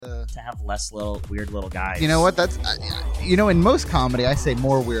have less weird little guys. You know what? That's in most comedy, I say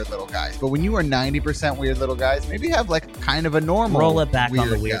more weird little guys. But when you are 90% weird little guys, maybe have like kind of a normal. Roll it back on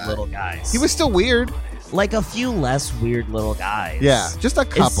the weird guy. Little guys. He was still weird. Like a few less weird little guys. Yeah, just a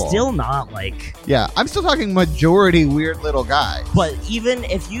couple. It's still not like. Yeah, I'm still talking majority weird little guys. But even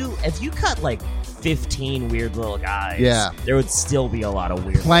if you cut like 15 weird little guys, yeah, there would still be a lot of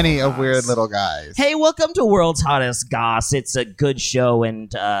weird. Plenty of weird little guys. Hey, welcome to World's Hottest Goss. It's a good show, and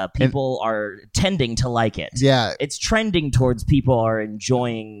people are tending to like it. Yeah, it's trending towards people are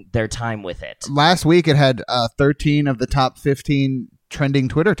enjoying their time with it. Last week, it had 13 of the top 15 trending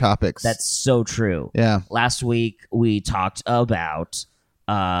Twitter topics. That's so true. Yeah. Last week we talked about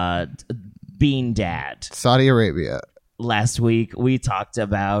Bean Dad. Saudi Arabia. Last week we talked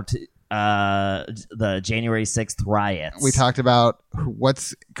about the January 6th riots. We talked about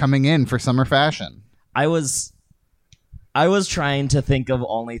what's coming in for summer fashion. I was trying to think of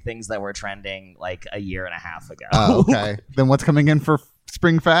only things that were trending like a year and a half ago. Oh, okay. Then what's coming in for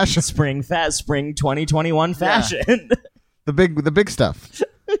spring fashion? Spring 2021 fashion. Yeah. The big stuff.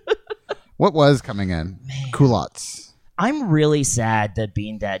 What was coming in? Man. Culottes. I'm really sad that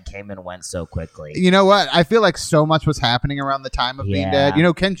Bean Dad came and went so quickly. You know what? I feel like so much was happening around the time of Bean Dad. You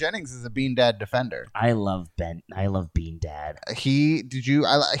know, Ken Jennings is a Bean Dad defender. I love Bean Dad. He's.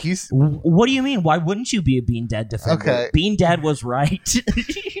 What do you mean? Why wouldn't you be a Bean Dad defender? Okay. Bean Dad was right.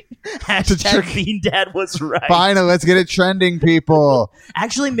 Hashtag Bean Dad was right. Finally, let's get it trending, people.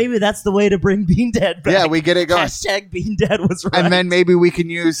 Actually, maybe that's the way to bring Bean Dad back. Yeah, we get it going. Hashtag Bean Dad was right. And then maybe we can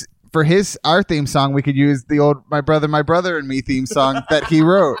use, for our theme song, we could use the old My Brother and Me theme song that he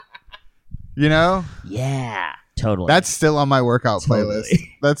wrote. You know? Yeah, totally. That's still on my workout playlist.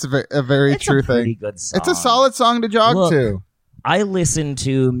 That's a very true thing. Good song. It's a solid song to jog to. I listen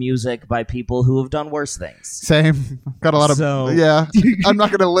to music by people who have done worse things. Same. Got a lot of... Yeah. I'm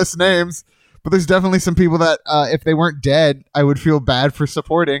not going to list names, but there's definitely some people that if they weren't dead, I would feel bad for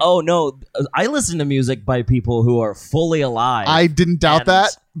supporting. Oh, no. I listen to music by people who are fully alive. I didn't doubt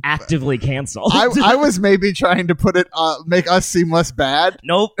that. Actively canceled. I was maybe trying to put it... make us seem less bad.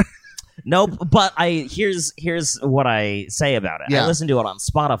 Nope. But here's what I say about it. Yeah. I listen to it on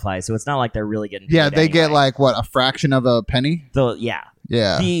Spotify, so it's not like they're really getting paid. Yeah, they anyway. get like what, a fraction of a penny? Yeah.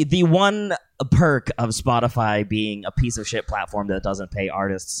 The one perk of Spotify being a piece of shit platform that doesn't pay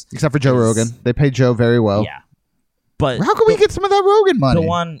artists, except for Joe Rogan, they pay Joe very well. Yeah, but how can we get some of that Rogan money? The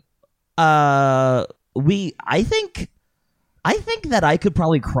one, I think that I could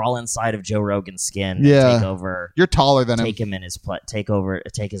probably crawl inside of Joe Rogan's skin and take over. You're taller than him. Take him in his take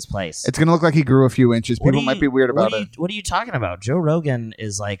his place. It's gonna look like he grew a few inches. People might be weird about it. What are you talking about? Joe Rogan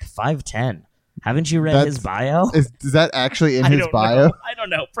is like 5'10". Haven't you read his bio? Is that actually in his bio? I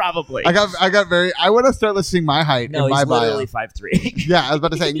don't know. Probably. I want to start listing my height in my bio. No, he's literally 5'3". Yeah, I was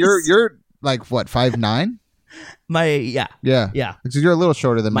about to say you're like what, 5'9"? Yeah. Because you're a little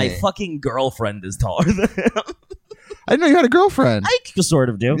shorter than me. My fucking girlfriend is taller than him. I didn't know you had a girlfriend. I sort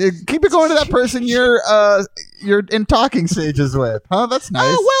of do. Keep it going to that person you're in talking stages with. Huh? That's nice. Oh,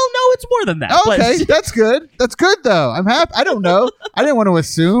 well, no, it's more than that. Okay, that's good. That's good, though. I'm happy. I don't know. I didn't want to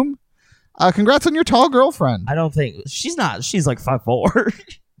assume. Congrats on your tall girlfriend. I don't think... She's not. She's like 5'4".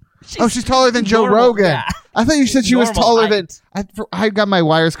 She's taller than Joe Rogan. Yeah. I thought you said she was taller than... I got my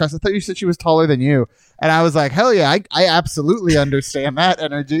wires crossed. I thought you said she was taller than you. And I was like, hell yeah, I absolutely understand that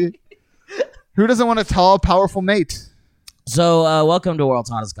energy. Who doesn't want a tall, powerful mate? So, welcome to World's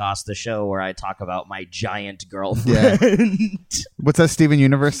Hottest Goss, the show where I talk about my giant girlfriend. Yeah. What's that Steven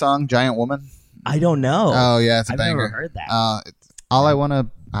Universe song, Giant Woman? I don't know. Oh, yeah, it's a I've banger. Never heard that. All I want to...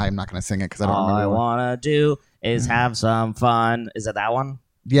 I'm not going to sing it because I don't remember. All I want to do is have some fun. Is it that one?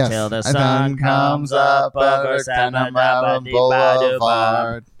 Yes. Till the sun comes up over Santa Monica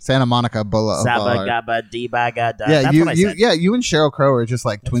Boulevard. Santa Monica Boulevard. Yeah, you and Sheryl Crow are just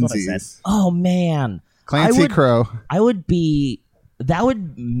like twinsies. Oh, man. Clancy Crow. That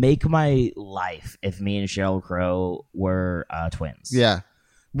would make my life if me and Sheryl Crow were twins. Yeah.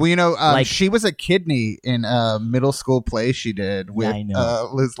 Well, she was a kidney in a middle school play she did with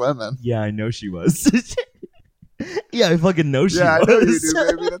Liz Lemon. Yeah, I know she was. Yeah, I fucking know she was. Yeah, I know you do,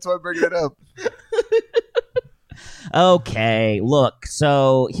 baby. That's why I'm bringing it up. Okay, look.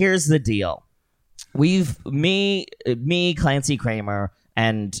 So here's the deal. Me, Clancy Kramer,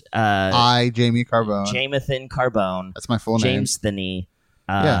 and Jamie Carbone. Jamathan Carbone. That's my full name. James Thinney.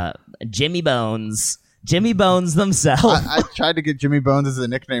 Jimmy Bones. Jimmy Bones themselves. I tried to get Jimmy Bones as a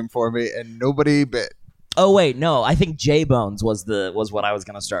nickname for me, and nobody bit. Oh wait, no. I think J Bones was what I was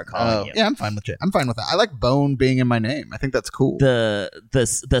gonna start calling you. Yeah, I'm fine with it. I'm fine with that. I like Bone being in my name. I think that's cool.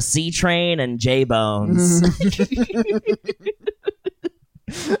 The C Train and J Bones.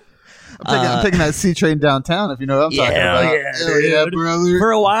 I'm taking that C train downtown. If you know what I'm talking about. Hell yeah, brother.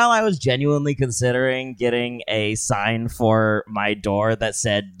 For a while, I was genuinely considering getting a sign for my door that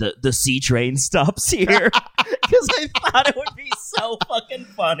said the C train stops here because I thought it would be so fucking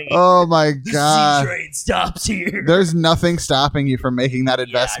funny. Oh my god! The C train stops here. There's nothing stopping you from making that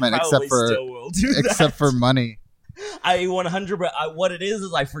investment except for money. I 100. What it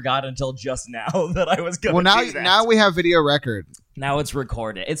is I forgot until just now that I was going. Well, do that. now we have video record. Now it's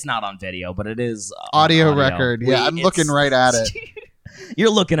recorded. It's not on video, but it is audio record. Yeah, I'm looking right at it. You're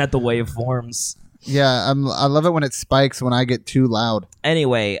looking at the waveforms. Yeah, I love it when it spikes when I get too loud.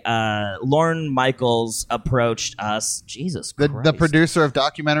 Anyway, Lorne Michaels approached us. Jesus Christ. The producer of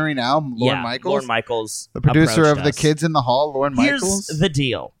Documentary Now, Lorne Michaels? Lorne Michaels. The producer of The Kids in the Hall, Lorne Michaels? Here's the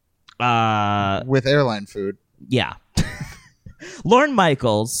deal. With airline food. Yeah. Lorne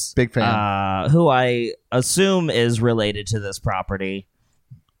Michaels. Big fan. Who I assume is related to this property.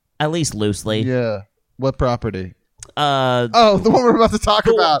 At least loosely. Yeah. What property? The one we're about to talk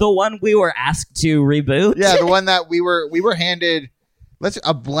about. The one we were asked to reboot. Yeah, the one that we were handed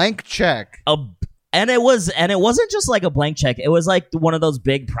a blank check. And it wasn't just like a blank check. It was like one of those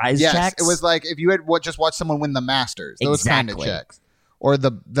big prize checks. It was like if you had just watched someone win the Masters. Those kind of checks. Or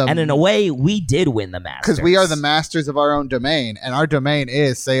the and in a way, we did win the Masters. Because we are the masters of our own domain. And our domain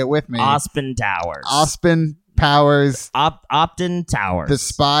is, say it with me. Austin Towers. Austin Powers. Optin Towers. The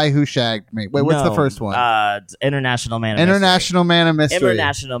Spy Who Shagged Me. Wait, what's the first one? International Man of Mystery. International Man of Mystery.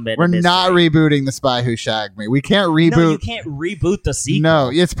 We're not rebooting The Spy Who Shagged Me. We can't reboot. No, you can't reboot the sequel.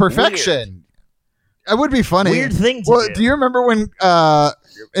 No, it's perfection. It would be funny. Weird thing to do. Do you remember when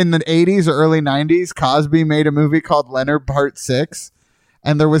in the 80s or early 90s, Cosby made a movie called Leonard Part 6?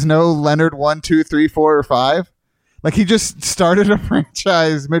 And there was no Leonard 1, 2, 3, 4, or 5. Like he just started a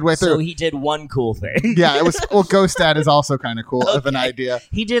franchise midway through. So he did one cool thing. Yeah, it was. Well, Ghost Dad is also kind of cool of an idea.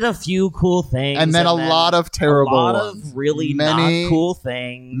 He did a few cool things, and then a lot of terrible, a lot of really not cool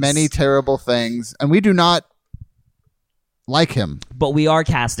things, many terrible things, and we do not like him. But we are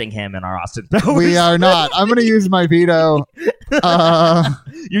casting him in our Austin Powers. We are not. I'm going to use my veto.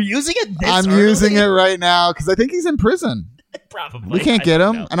 You're using it. I'm using it right now because I think he's in prison. Probably. We can't get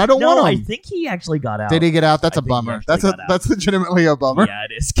him, and I don't want him. I think he actually got out. Did he get out? That's a bummer. That's legitimately a bummer. Yeah,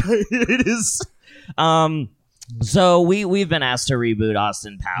 it is. It is. So we've been asked to reboot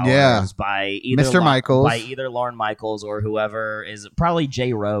Austin Powers by either Mr. Michaels, by either Lorne Michaels or whoever is probably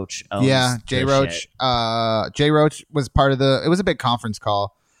Jay Roach. Jay Roach. Jay Roach was part of the. It was a big conference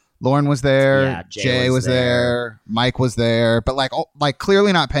call. Lorne was there. Yeah, Jay was there. Mike was there, but like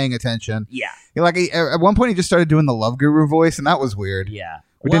clearly not paying attention. Yeah. At one point he just started doing the Love Guru voice, and that was weird. Yeah.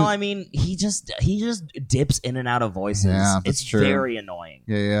 I mean, he just dips in and out of voices. Yeah, that's it's true. very annoying.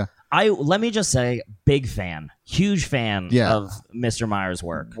 Yeah. Let me just say, big fan, huge fan of Mr. Meyer's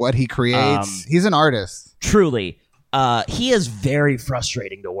work. What he creates, he's an artist. Truly. He is very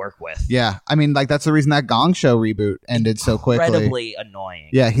frustrating to work with. Yeah. I mean, that's the reason that Gong Show reboot ended so quickly. Incredibly annoying.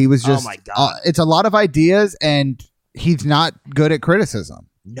 Yeah, he was just... Oh, my God. It's a lot of ideas, and he's not good at criticism.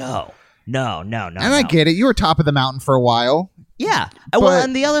 No. And I get it. You were top of the mountain for a while. Yeah. Well,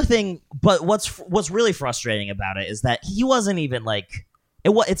 and the other thing... But what's really frustrating about it is that he wasn't even like...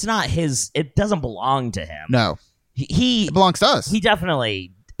 It's not his... It doesn't belong to him. No. It belongs to us. He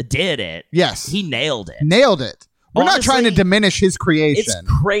definitely did it. Yes. He nailed it. We're not trying to diminish his creation. It's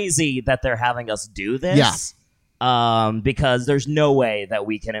crazy that they're having us do this. Yeah. Because there's no way that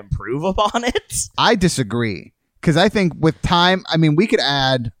we can improve upon it. I disagree. Because I think with time, I mean, we could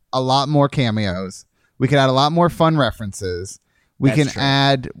add a lot more cameos. We could add a lot more fun references. We could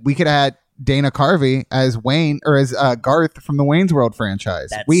add Dana Carvey as Wayne or as Garth from the Wayne's World franchise.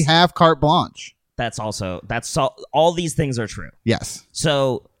 We have carte blanche. All these things are true. Yes.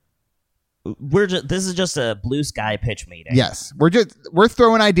 So this is just a blue sky pitch meeting. Yes, we're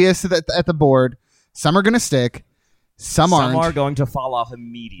throwing ideas at the board. Some are going to stick. Some aren't. Some are going to fall off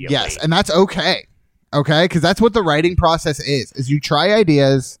immediately. Yes, and that's okay. Okay, because that's what the writing process is you try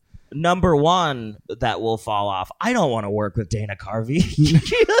ideas. Number one that will fall off. I don't want to work with Dana Carvey.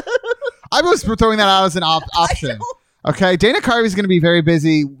 I was throwing that out as an option. Okay, Dana Carvey's going to be very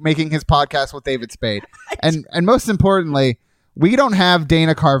busy making his podcast with David Spade, and most importantly, we don't have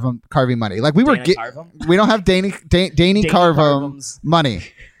Dana Carvey money. Like we don't have Dana Carvey money.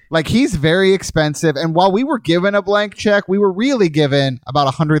 Like he's very expensive, and while we were given a blank check, we were really given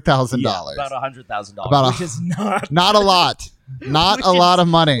about $100,000. About $100,000, which is not a lot. Not a lot of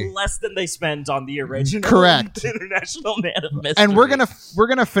money. Less than they spent on the original. Correct. International Man of Mystery. And we're gonna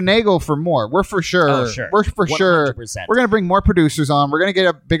finagle for more. We're for sure. Oh, sure. We're for 100%. Sure. We're gonna bring more producers on. We're gonna get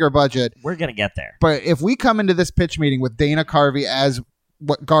a bigger budget. We're gonna get there. But if we come into this pitch meeting with Dana Carvey as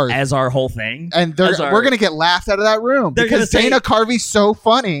What Garth as our whole thing, and we're gonna get laughed out of that room because Dana Carvey's so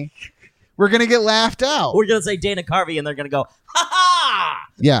funny. We're gonna get laughed out. We're gonna say Dana Carvey, and they're gonna go, ha ha!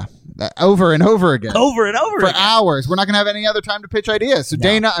 Yeah, over and over again, over and over for again. hours. We're not gonna have any other time to pitch ideas. So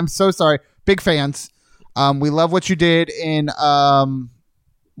Dana, I'm so sorry. Big fans. We love what you did in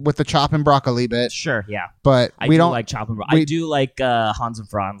with the chop and broccoli bit. Sure, yeah, but we don't like chop and broccoli. I do like Hans and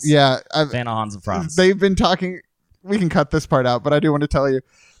Franz. Yeah, fan of Hans and Franz. They've been talking. We can cut this part out, but I do want to tell you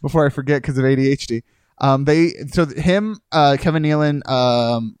before I forget because of ADHD. Kevin Nealon,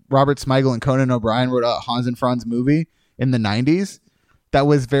 Robert Smigel, and Conan O'Brien wrote a Hans and Franz movie in the 90s that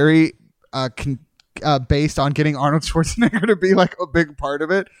was very based on getting Arnold Schwarzenegger to be like a big part of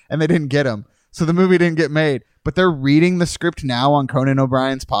it, and they didn't get him. So the movie didn't get made. But they're reading the script now on Conan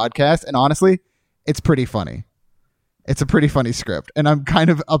O'Brien's podcast, and honestly, it's pretty funny. It's a pretty funny script, and I'm kind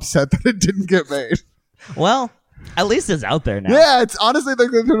of upset that it didn't get made. Well, at least it's out there now. Yeah, it's honestly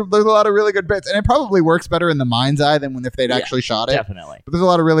there's a lot of really good bits, and it probably works better in the mind's eye than if they'd actually shot it. Definitely, but there's a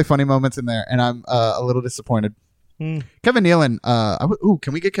lot of really funny moments in there, and I'm a little disappointed. Kevin Nealon.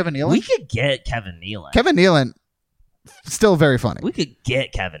 Can we get Kevin Nealon? We could get Kevin Nealon. Kevin Nealon, still very funny. We could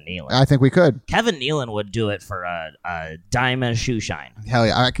get Kevin Nealon. I think we could. Kevin Nealon would do it for a dime and a shoe shine. Hell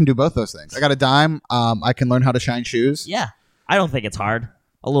yeah, I can do both those things. I got a dime. I can learn how to shine shoes. Yeah, I don't think it's hard.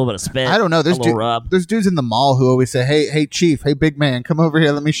 A little bit of spit. I don't know. There's dudes in the mall who always say, "Hey, chief, hey, big man, come over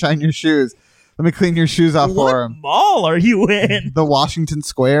here. Let me shine your shoes. Let me clean your shoes off for him." What mall are you in? The Washington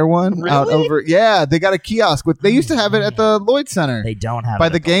Square one. Really? Out over. Yeah, they got a kiosk. They used to have it at the Lloyd Center. They don't have by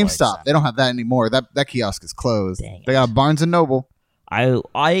it the GameStop. They don't have that anymore. That kiosk is closed. Dang they got Barnes and Noble.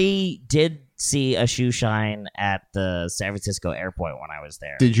 I did see a shoe shine at the San Francisco airport when I was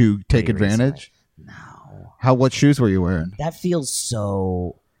there. Did you take advantage? Recently. No. What shoes were you wearing? That feels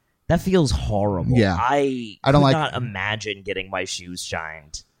horrible. Yeah. I don't not imagine getting my shoes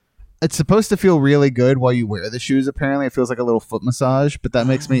shined. It's supposed to feel really good while you wear the shoes, apparently. It feels like a little foot massage, but that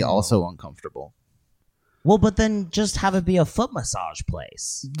makes me also uncomfortable. Well, but then just have it be a foot massage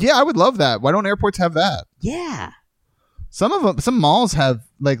place. Yeah, I would love that. Why don't airports have that? Yeah. Some malls have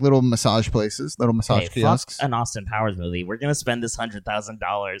like little massage places, little massage kiosks. Fuck an Austin Powers movie. We're gonna spend this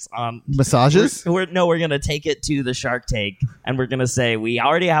 $100,000 on massages. We're gonna take it to the Shark Tank, and we're gonna say we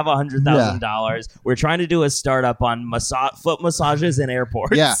already have $100,000. We're trying to do a startup on foot massages in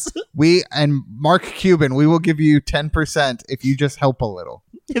airports. Yeah, we and Mark Cuban. We will give you 10% if you just help a little.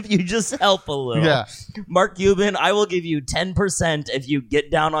 If you just help a little. Yeah. Mark Cuban, I will give you 10% if you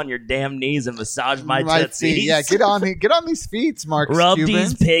get down on your damn knees and massage my tootsies. Yeah, get on these feet, Mark Rub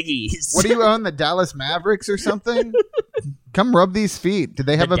Cuban. these piggies. What do you own, the Dallas Mavericks or something? Come rub these feet. Did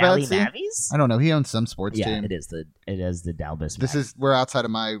they have a bad scene? I don't know. He owns some sports team. Yeah, it is the Dallas Mavericks. We're outside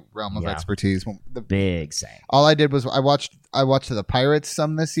of my realm of expertise. The big same. All I did was I watched the Pirates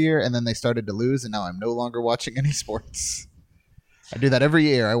some this year, and then they started to lose, and now I'm no longer watching any sports. I do that every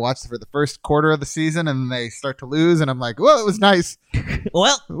year. I watch for the first quarter of the season, and then they start to lose, and I'm like, well, it was nice.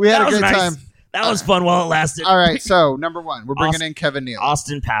 Well, we had a great time. That was fun while it lasted. All right, so number one, we're bringing in Kevin Nealon.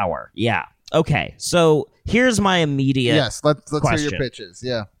 Austin Power. Yeah. Okay, so here's my immediate let's hear your pitches.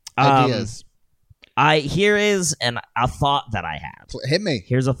 Yeah. Ideas. Here is a thought that I had. Hit me.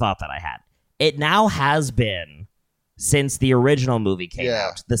 Here's a thought that I had. It now has been, since the original movie came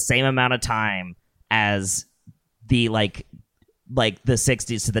out, the same amount of time as the like the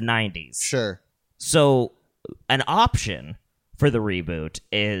 60s to the 90s. Sure. So an option for the reboot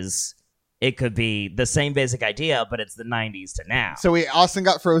is it could be the same basic idea, but it's the 90s to now. So Austin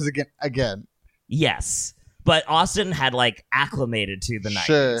got froze again. Yes. But Austin had acclimated to the 90s.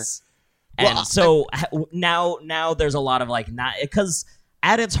 Sure. And now there's a lot of because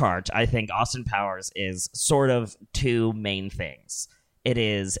at its heart, I think Austin Powers is sort of two main things. It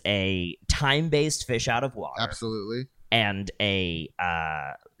is a time-based fish out of water. Absolutely. And a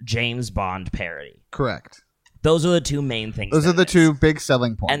James Bond parody. Correct. Those are the two main things. Those are the two big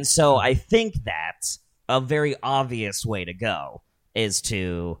selling points. And so I think that a very obvious way to go is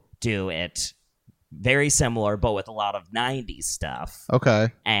to do it very similar, but with a lot of 90s stuff. Okay.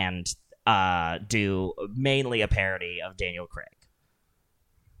 And do mainly a parody of Daniel Craig.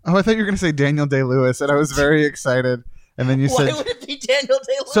 Oh, I thought you were going to say Daniel Day-Lewis, and I was very excited. And then you said, "Why would it be Daniel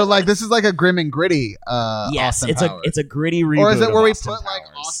Day-Lewis?" So, this is like a grim and gritty. Yes, Austin it's a gritty reboot. Or is it where we Austin put Powers.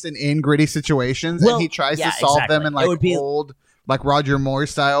 Austin in gritty situations and he tries to solve them in old, Roger Moore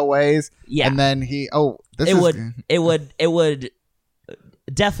style ways? Yeah, and then it would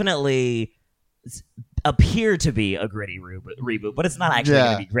definitely appear to be a gritty reboot, but it's not actually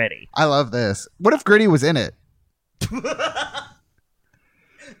going to be gritty. I love this. What if Gritty was in it?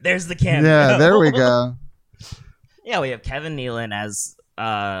 There's the cameo. Yeah, there we go. Yeah, we have Kevin Nealon as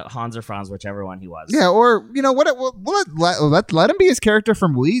Hans or Franz, whichever one he was. Yeah, or let him be his character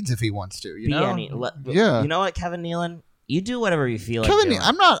from Weeds if he wants to. You know what, Kevin Nealon, you do whatever you feel like. Kevin,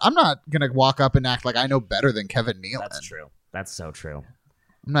 I'm not gonna walk up and act like I know better than Kevin Nealon. That's true. That's so true.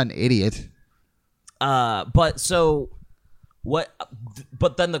 I'm not an idiot. But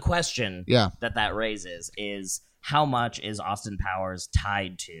then the question that raises is, how much is Austin Powers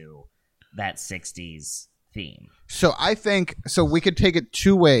tied to that 60s theme? So I think we could take it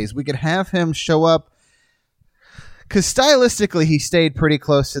two ways. We could have him show up because stylistically he stayed pretty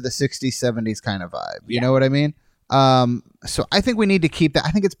close to the 60s, 70s kind of vibe. You know what I mean? So I think we need to keep that.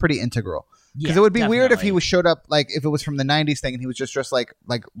 I think it's pretty integral. Because it would be weird if he showed up like if it was from the 90s thing and he was just dressed like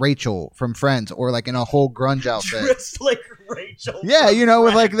Rachel from Friends or like in a whole grunge outfit. Dressed like Rachel. Yeah,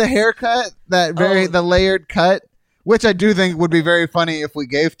 with like the haircut, the layered cut, which I do think would be very funny if we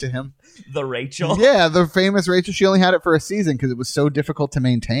gave to him. The Rachel. Yeah, the famous Rachel. She only had it for a season because it was so difficult to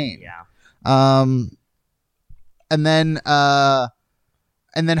maintain. Yeah. And then have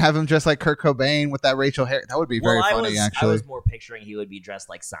him dressed like Kurt Cobain with that Rachel hair. That would be very funny, actually. I was more picturing he would be dressed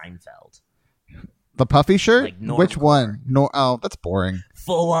like Seinfeld. The puffy shirt? Like which one? No, that's boring.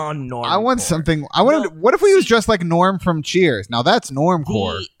 Full on Norm. I want something. What if we was dressed like Norm from Cheers? Now that's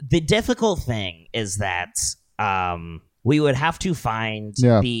Normcore. The difficult thing is that we would have to find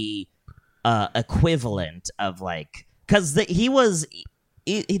the equivalent of like, because he was.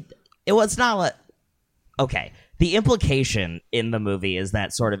 It was not like. Okay, the implication in the movie is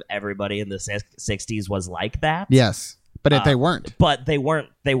that sort of everybody in the 60s was like that. Yes. But they weren't. But they weren't.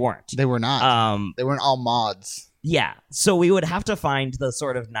 They weren't. They were not. They weren't all mods. Yeah. So we would have to find the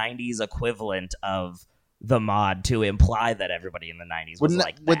sort of 90s equivalent of the mod to imply that everybody in the 90s was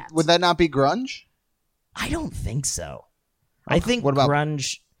like that. Would that not be grunge? I don't think so. I think what about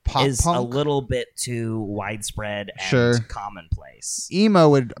grunge is punk? A little bit too widespread and commonplace. Emo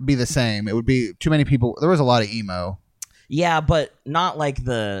would be the same. It would be too many people. There was a lot of emo. Yeah, but not like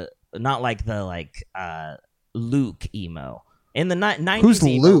the Luke emo. In the 90s. Who's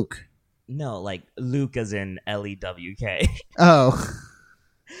emo, Luke? No, like Luke as in Lewk. Oh.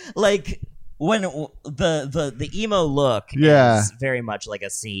 Like when the emo look is very much like a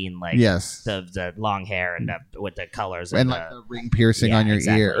scene, like the long hair and with the colors and like the ring piercing on your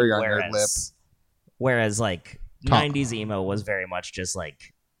ear or on your lip. Whereas like 90s emo was very much just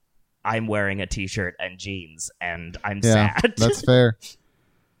like, I'm wearing a t-shirt and jeans and I'm sad. That's fair.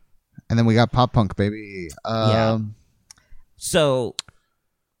 And then we got pop punk, baby. So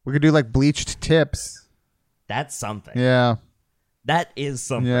we could do like bleached tips. That's something. Yeah. That is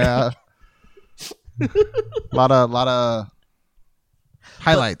something. Yeah. lot of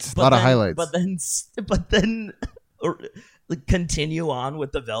highlights. A lot of highlights. But then continue on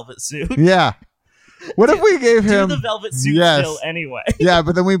with the velvet suit. Yeah. What if we gave him the velvet suit still anyway? Yeah,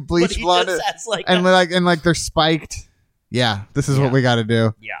 but then we bleach blonde it and they're spiked. Yeah, this is what we got to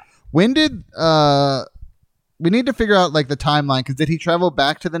do. Yeah. When did we need to figure out like the timeline? Because did he travel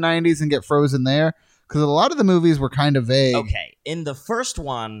back to the 90s and get frozen there? Because a lot of the movies were kind of vague. Okay, in the first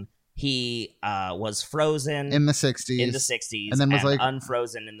one, he was frozen in the 60s, and then was like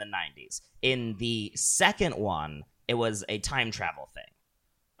unfrozen in the 90s. In the second one, it was a time travel thing.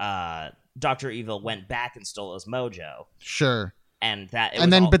 Dr. Evil went back and stole his mojo. Sure. And that,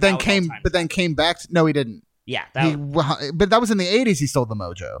 but then came back. No, he didn't. Yeah, but that was in the 80s. He stole the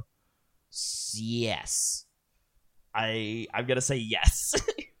mojo. Yes, I'm gonna say yes.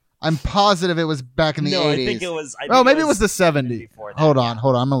 I'm positive it was back in the 80s. No, I think it was. Maybe it was the 70s. Hold on. I'm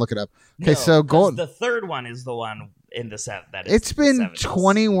gonna look it up. Okay, so the third one is the one in the set that. It's been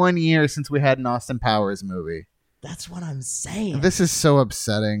 21 years since we had an Austin Powers movie. That's what I'm saying. This is so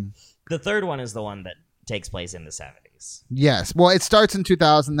upsetting. The third one is the one that takes place in the 70s. Yes. Well, it starts in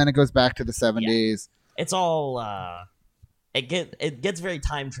 2000, then it goes back to the 70s. Yeah. It's all it gets very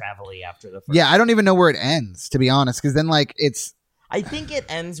time travel-y after the first. Yeah, I don't even know where it ends, to be honest, because then like it's. I think it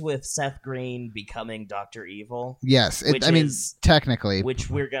ends with Seth Green becoming Dr. Evil. Yes, technically, which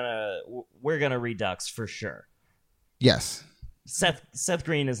we're gonna redux for sure. Yes. Seth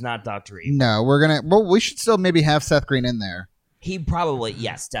Green is not Dr. Evil. No, we should still maybe have Seth Green in there. He probably,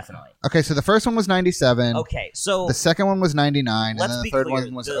 yes, definitely. Okay, so the first one was 97. Okay, so the second one was 99, and then the third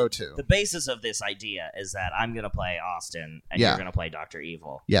one was 02. The basis of this idea is that I'm going to play Austin, and you're going to play Dr.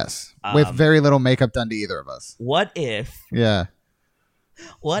 Evil. Yes, with very little makeup done to either of us. What if... Yeah.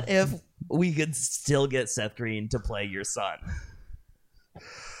 What if we could still get Seth Green to play your son?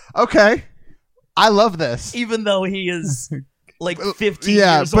 Okay. I love this. Even though he is... like 15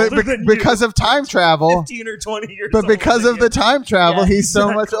 years older than because of time travel. 15 or 20 years But because of the time travel, he's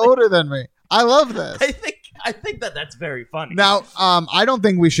so much older than me. I love this. I think that's very funny. Now, I don't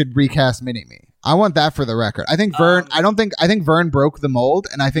think we should recast Mini-Me. I want that for the record. I think Vern. I think Vern broke the mold,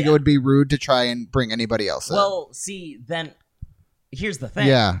 and I think it would be rude to try and bring anybody else in. Well, see, then here's the thing.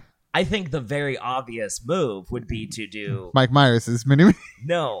 Yeah. I think the very obvious move would be to do Mike Myers is Mini-Me.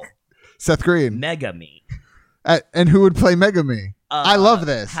 No. Seth Green. Mega-Me. And who would play Mega-Me? I love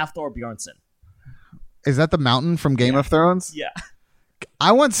this. Hafthor Bjornsson. Is that the mountain from Game of Thrones? Yeah.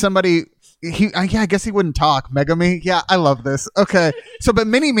 I want somebody. I guess he wouldn't talk. Mega-Me. Yeah, I love this. Okay, so but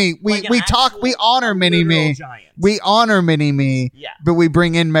Mini-Me, we talk. We honor Mini-Me. We honor Mini-Me. Yeah. But we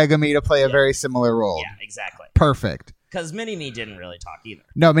bring in Mega-Me to play a very similar role. Yeah, exactly. Perfect. Because Mini-Me didn't really talk either.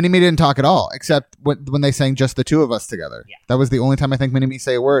 No, Mini-Me didn't talk at all, except when they sang just the two of us together. Yeah. That was the only time I think Mini-Me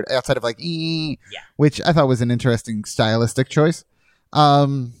say a word outside of like ee, which I thought was an interesting stylistic choice.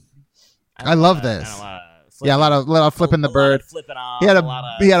 I love this. A lot of flipping the bird. Flipping off.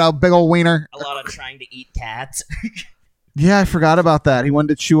 He had a big old wiener. A lot of trying to eat cats. Yeah, I forgot about that. He wanted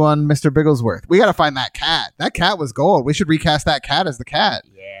to chew on Mr. Bigglesworth. We got to find that cat. That cat was gold. We should recast that cat as the cat.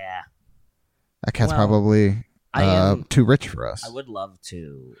 Yeah. That cat's probably too rich for us. I would love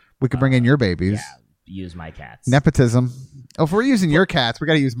to. We could bring in your babies. Yeah, use my cats. Nepotism. Oh, if we're using your cats, we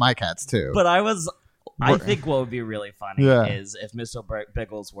got to use my cats too. But I think what would be really funny is if Mr.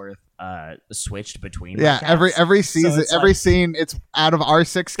 Bigglesworth switched between. Yeah, cats. every season, every scene, it's out of our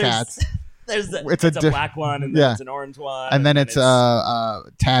 6 cats. It's a black one, and then it's an orange one, and then it's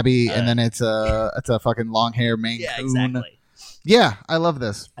tabby, and then it's a fucking long hair Maine Coon. Exactly. Yeah, I love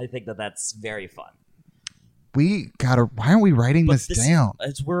this. I think that's very fun. Why aren't we writing this down?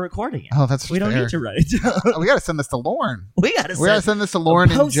 We're recording it. Oh, that's we don't need to write it down. We gotta send this to Lauren. We gotta send this to Lauren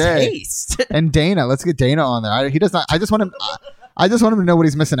and Jay and Dana. Let's get Dana on there. He does not. I just want him to know what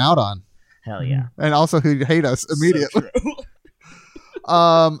he's missing out on. Hell yeah! And also, he'd hate us immediately.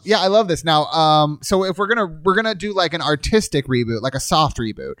 So yeah, I love this. Now, so if we're gonna do like an artistic reboot, like a soft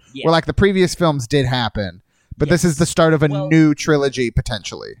reboot, where like the previous films did happen, but this is the start of a new trilogy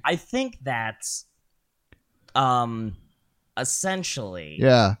potentially. I think that's essentially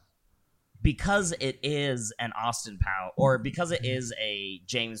because it is an Austin Powers or because it is a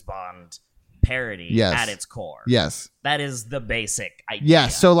James Bond parody at its core. Yes. That is the basic idea. Yeah,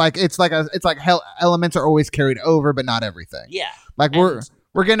 so like it's like elements are always carried over, but not everything. Yeah. Like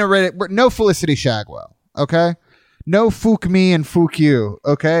we're getting rid of no Felicity Shagwell, okay? No Fook me and Fook you,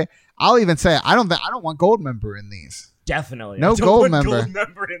 okay? I'll even say I don't want Goldmember in these. Definitely. No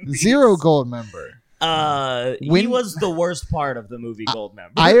Goldmember. Zero Goldmember. He was the worst part of the movie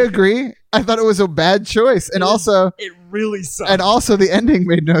Goldmember. I agree. I thought it was a bad choice, and also it really sucked. And also the ending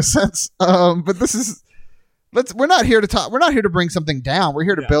made no sense. But this is we're not here to talk. We're not here to bring something down. We're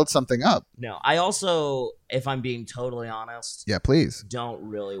here to build something up. No, I also, if I'm being totally honest, please, don't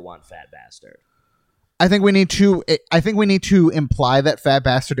really want Fat Bastard. I think we need to imply that Fat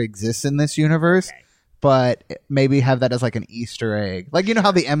Bastard exists in this universe. Okay. But maybe have that as like an Easter egg. Like, you know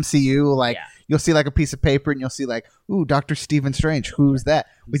how the MCU, like, you'll see like a piece of paper and you'll see like, ooh, Dr. Stephen Strange. Who's that?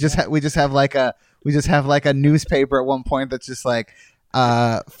 We just have like a newspaper at one point that's just like,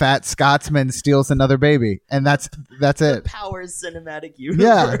 Fat Scotsman steals another baby. And that's it. The Powers cinematic universe.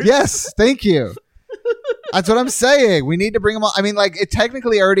 Yeah. Yes. Thank you. That's what I'm saying. We need to bring them all. I mean, like, it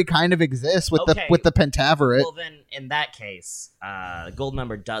technically already kind of exists with the Pentaverate. Well, then in that case,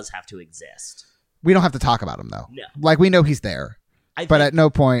 Goldmember does have to exist. We don't have to talk about him, though. No. Like, we know he's there. But at no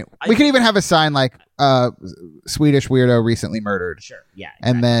point... We could even have a sign like, Swedish weirdo recently murdered. Sure, yeah.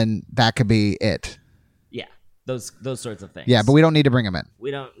 Exactly. And then that could be it. Yeah, those sorts of things. Yeah, but we don't need to bring him in. We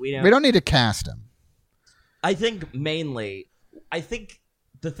don't need to cast him. I think mainly...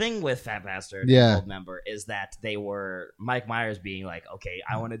 the thing with Fat Bastard and Goldmember is that they were... Mike Myers being like, okay,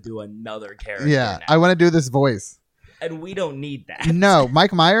 I want to do another character now. I want to do this voice. And we don't need that. No,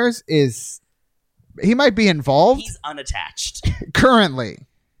 Mike Myers is... He might be involved. He's unattached. Currently.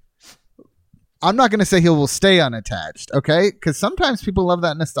 I'm not going to say he will stay unattached, okay? Because sometimes people love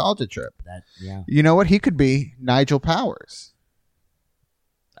that nostalgia trip. You know what? He could be Nigel Powers.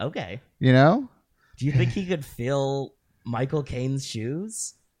 Okay. You know? Do you think he could fill Michael Caine's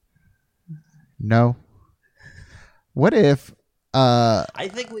shoes? No. What if... I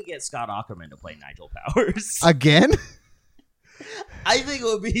think we get Scott Aukerman to play Nigel Powers. Again? I think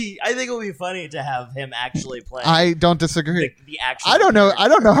it would be funny to have him actually play. I don't disagree. The actual. I don't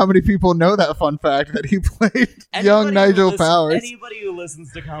know how many people know that fun fact that he played young Nigel Powers. Anybody who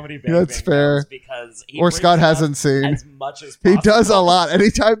listens to Comedy Bang That's Bang fair. Because or Scott hasn't seen as much as possible. He does a lot.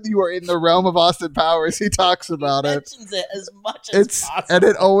 Anytime you are in the realm of Austin Powers, he talks about it. He mentions it as much as possible. And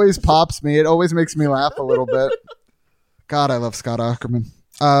it always pops me. It always makes me laugh a little bit. God, I love Scott Aukerman.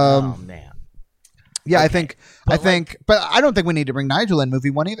 Oh man. Yeah, Okay. but I don't think we need to bring Nigel in movie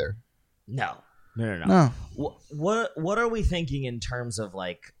 1 either. No. No. What are we thinking in terms of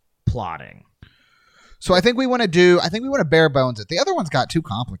like plotting? So I think we want to bare bones it. The other one's got too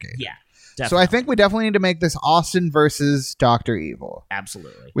complicated. Yeah. So Definitely. I think we definitely need to make this Austin versus Dr. Evil.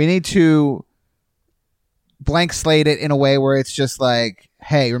 Absolutely. We need to blank slate it in a way where it's just like,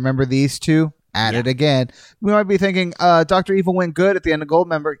 hey, remember these two? Add it again. We might be thinking Dr. Evil went good at the end of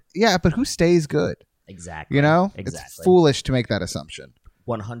Goldmember. Yeah, but who stays good? Exactly. You know? Exactly. It's foolish to make that assumption.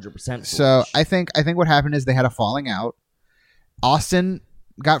 100%. So I think what happened is they had a falling out. Austin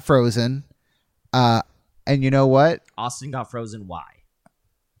got frozen. And you know what? Austin got frozen. Why?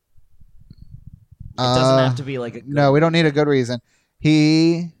 It doesn't have to be like a good no, we don't need a good reason.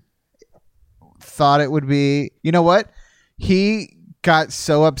 He thought it would be, you know what? He got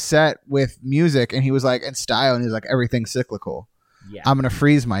so upset with music and he was like, and style, and he was like, everything's cyclical. Yeah. I'm going to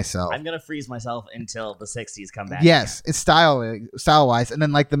freeze myself. I'm going to freeze myself until the 60s come back. Yes, again. It's style wise. And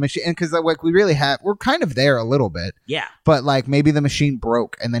then like the machine, because like we're kind of there a little bit. Yeah. But like maybe the machine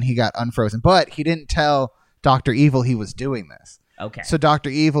broke and then he got unfrozen. But he didn't tell Dr. Evil he was doing this. Okay. So Dr.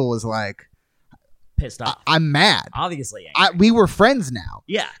 Evil was like, pissed off. I'm mad. Obviously. We were friends now.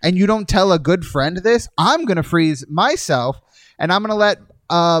 Yeah. And you don't tell a good friend this. I'm going to freeze myself and I'm going to let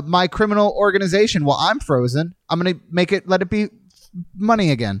my criminal organization, while I'm frozen, I'm going to let it be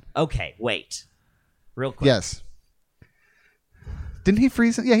money again. Okay, wait. Real quick. Yes. Didn't he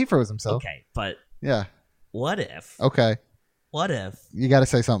freeze? Yeah, he froze himself. Okay, but yeah. What if? Okay. What if you got to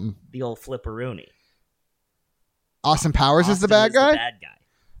say something? The old flipperoonie. Austin Powers is the bad guy? The bad guy.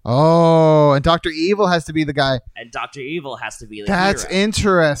 Oh, and Dr. Evil has to be the guy. And Dr. Evil has to be the That's hero.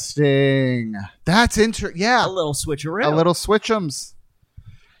 Interesting. Yeah. A little switcheroo. A little switchums.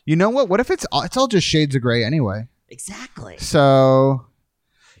 You know what? What if it's all just shades of gray anyway? Exactly. So,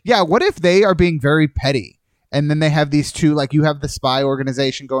 yeah, what if they are being very petty and then they have these two, like you have the spy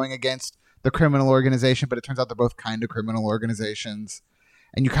organization going against the criminal organization, but it turns out they're both kind of criminal organizations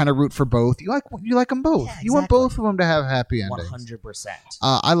and you kind of root for both. You like them both. Yeah, exactly. You want both of them to have happy endings. 100%.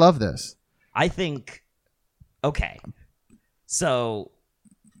 I love this. I think, okay. So,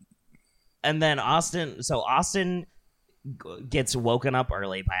 and then Austin gets woken up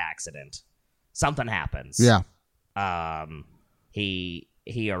early by accident. Something happens. Yeah. He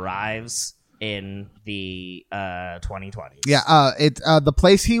arrives in the 2020s. Yeah. The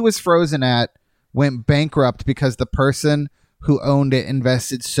place he was frozen at went bankrupt because the person who owned it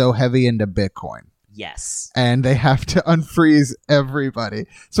invested so heavy into Bitcoin. Yes. And they have to unfreeze everybody.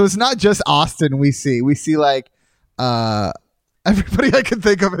 So it's not just Austin we see. We see like everybody I can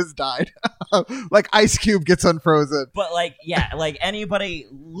think of has died. Like Ice Cube gets unfrozen. But like, yeah, like anybody,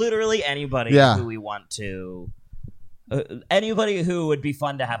 literally anybody who we want to... anybody who would be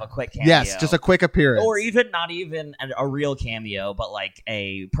fun to have a quick cameo. Yes, just a quick appearance. Or even not even a real cameo, but like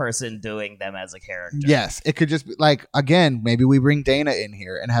a person doing them as a character. Yes, it could just be like, again, maybe we bring Dana in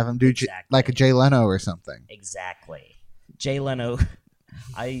here and have him do like a Jay Leno or something. Exactly. Jay Leno.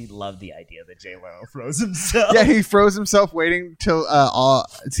 I love the idea that Jay Leno froze himself. Yeah, he froze himself waiting till so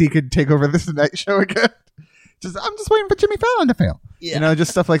he could take over this Tonight Show again. I'm just waiting for Jimmy Fallon to fail. Yeah. You know,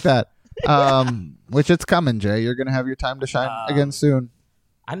 just stuff like that. Which it's coming, Jay. You're gonna have your time to shine again soon.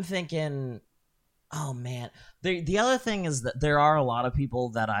 I'm thinking, oh man. The other thing is that there are a lot of people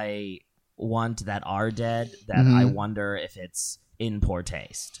that I want that are dead that I wonder if it's in poor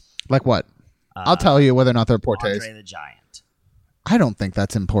taste. Like what? I'll tell you whether or not they're poor taste. Andre the Giant. I don't think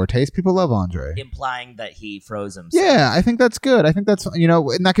that's in poor taste. People love Andre. Implying that he froze himself. Yeah, I think that's good. I think that's,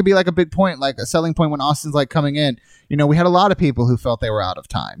 and that could be like a big point, like a selling point when Austin's like coming in. We had a lot of people who felt they were out of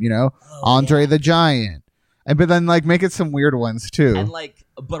time, Andre the Giant. But then like make it some weird ones too. And like,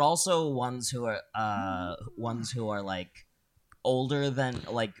 but also ones who are like older than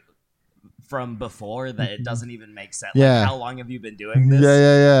like from before that it doesn't even make sense. Yeah. Like, how long have you been doing this?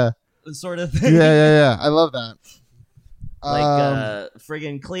 Yeah. Sort of thing. Yeah. I love that. Like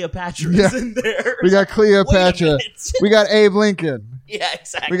friggin' Cleopatra's in there. We got Cleopatra. We got Abe Lincoln. Yeah,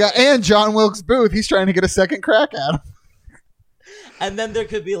 exactly. And John Wilkes Booth. He's trying to get a second crack at him. And then there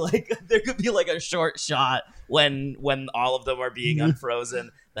could be like a short shot when all of them are being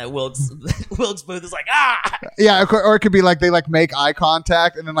unfrozen that Wilkes Booth is like, ah. Yeah, or it could be like they like make eye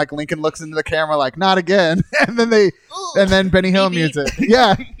contact and then like Lincoln looks into the camera like, not again. And then Benny Hill music.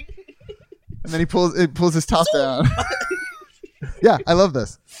 Yeah. And then he pulls his top down. Yeah, I love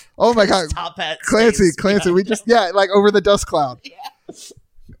this. Oh my God. Top hat Clancy, we just, like over the dust cloud. Yeah.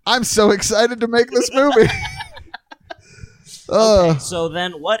 I'm so excited to make this movie. Okay, so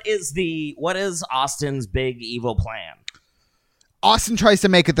then what is Austin's big evil plan? Austin tries to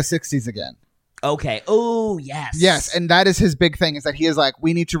make it the 60s again. Okay. Oh, yes. Yes, and that is his big thing, is that he is like,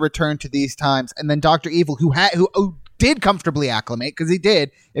 we need to return to these times. And then Dr. Evil, who did comfortably acclimate, because he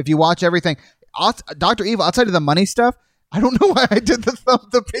did, if you watch everything, Dr. Evil, outside of the money stuff, I don't know why I did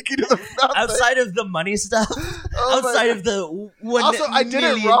the pinky to the mouth. Outside of the money stuff, outside of the also, I did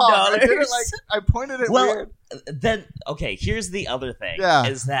it wrong. I did it I pointed it weird. Then, okay, here's the other thing,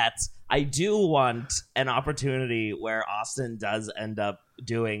 is that I do want an opportunity where Austin does end up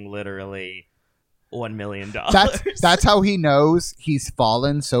doing literally $1 million. That's how he knows he's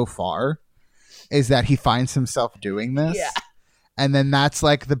fallen so far, is that he finds himself doing this. Yeah. And then that's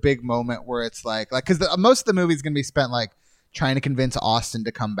like the big moment where it's like because most of the movie is going to be spent like trying to convince Austin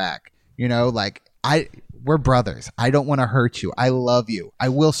to come back. You know, like we're brothers. I don't want to hurt you. I love you. I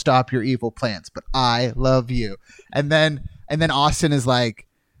will stop your evil plans, but I love you. And then Austin is like,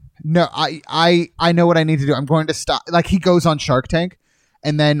 no, I know what I need to do. I'm going to stop. Like he goes on Shark Tank,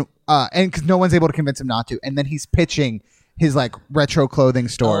 and then and because no one's able to convince him not to, and then he's pitching his like retro clothing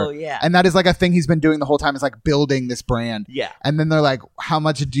store. Oh yeah. And that is like a thing he's been doing the whole time, is like building this brand. Yeah. And then they're like,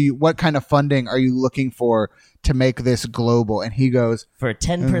 what kind of funding are you looking for to make this global? And he goes, for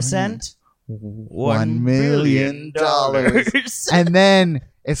 10%, $1 million. And then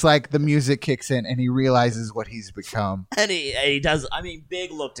it's like the music kicks in and he realizes what he's become. And he does, I mean,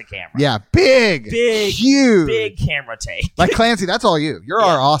 big look to camera. Yeah, big, huge. Big camera take. Like Clancy, that's all you. You're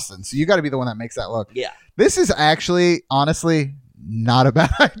our Austin, so you got to be the one that makes that look. Yeah. This is actually, honestly, not a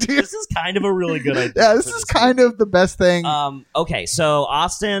bad idea. This is kind of a really good idea. Yeah, this is kind of the best thing. Okay, so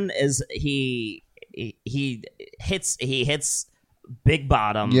Austin is he hits big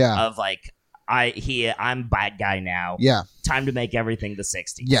bottom of like I'm bad guy now. Yeah. Time to make everything the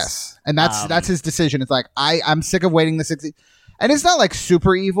 60s. Yes. And that's his decision. It's like I'm sick of waiting the 60s. And it's not like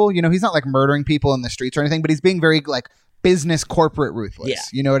super evil, you know, he's not like murdering people in the streets or anything, but he's being very like business corporate ruthless. Yeah.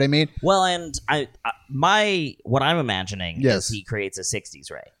 You know what I mean? Well, and what I'm imagining is he creates a 60s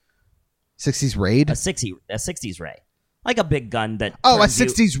ray. 60s raid? A 60s ray. Like a big gun that a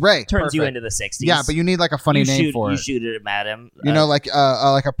 60s ray turns you into the 60s. Yeah, but you need like a funny name for it. You shoot it at him. You know, like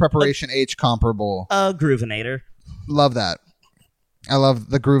a Preparation H comparable. A Groovinator. Love that. I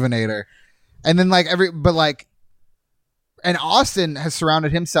love the Groovinator. And then and Austin has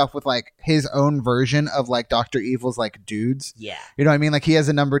surrounded himself with like his own version of like Dr. Evil's like dudes. Yeah. You know what I mean? Like he has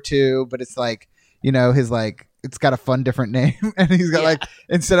a number 2, but it's like, you know, his like, it's got a fun different name. And he's got like,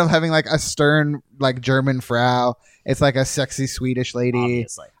 instead of having like a stern like German Frau, it's like a sexy Swedish lady.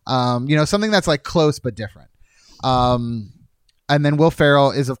 Obviously. You know, something that's like close but different. And then Will Ferrell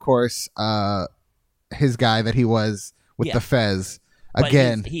is of course his guy that he was with the Fez.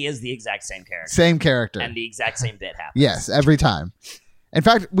 Again, he is the exact same character. Same character. And the exact same bit happens. Yes, every time. In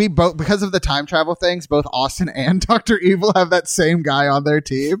fact, we both, because of the time travel things, both Austin and Dr. Evil have that same guy on their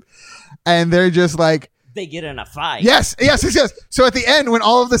team. And they're just like... They get in a fight. Yes. So at the end, when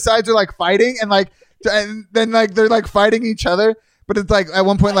all of the sides are like fighting and then like they're like fighting each other, but it's like at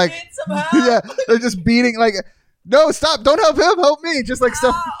one point like... Yeah, they're just beating like... No, stop. Don't help him. Help me. Just like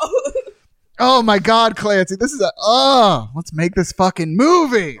stuff... Oh my God, Clancy! This is let's make this fucking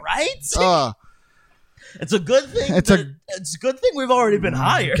movie, right? It's a good thing. It's a good thing we've already been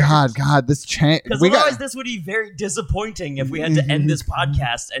hired. God, this change. Because otherwise, this would be very disappointing if we had to end this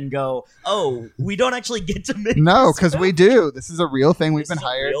podcast and go, "Oh, we don't actually get to make." No, because we do. This is a real thing we've been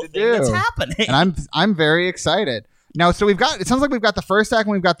hired to do. That's happening, and I'm very excited. Now, so it sounds like we've got the first act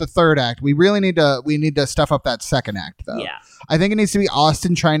and we've got the third act. We really need to stuff up that second act, though. Yeah. I think it needs to be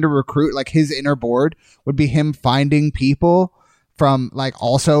Austin trying to recruit, like his inner board would be him finding people from like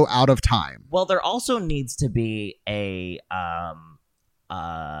also out of time. Well, there also needs to be a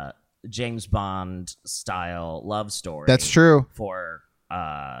James Bond style love story. That's true. For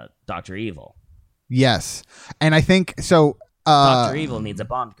Dr. Evil. Yes. And I think so. Dr. Evil needs a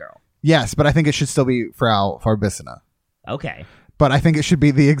Bond girl. Yes, but I think it should still be Frau Farbissina. Okay. But I think it should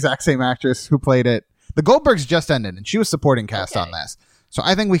be the exact same actress who played it. The Goldbergs just ended, and she was supporting cast on this. So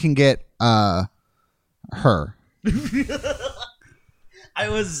I think we can get her. I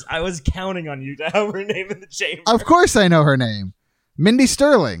was counting on you to have her name in the chamber. Of course I know her name. Mindy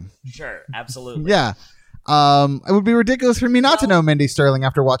Sterling. Sure, absolutely. Yeah. It would be ridiculous for me not to know Mindy Sterling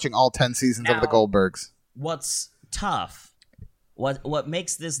after watching all 10 seasons of the Goldbergs. What's tough, what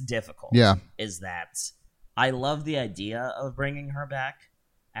makes this difficult is that I love the idea of bringing her back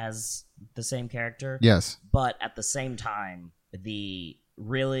as the same character. Yes. But at the same time, the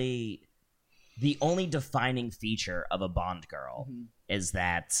only defining feature of a Bond girl is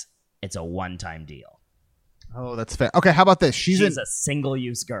that it's a one-time deal. Oh, that's fair. Okay, how about this? She's a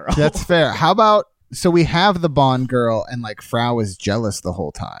single-use girl. That's fair. How about, so we have the Bond girl and like Frau is jealous the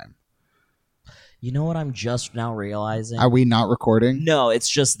whole time. You know what I'm just now realizing? Are we not recording? No, it's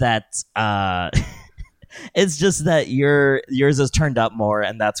just that yours is turned up more,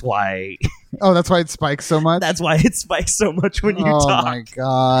 and that's why. Oh, that's why it spikes so much? That's why it spikes so much when you talk. Oh my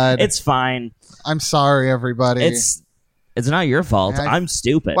god. It's fine. I'm sorry, everybody. It's not your fault. I'm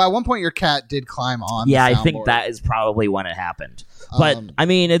stupid. Well, at one point your cat did climb on the I soundboard. think that is probably when it happened. But I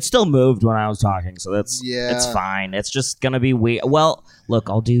mean, it still moved when I was talking, so it's fine. It's just gonna be weird. Well, look,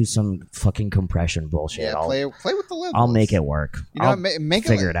 I'll do some fucking compression bullshit. Yeah, play with the levels. I'll make it work. You know, I'll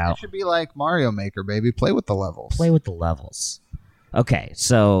figure it out. It should be like Mario Maker, baby. Play with the levels. Play with the levels. Okay,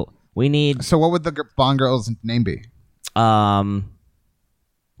 so we need. So what would the Bond girl's name be?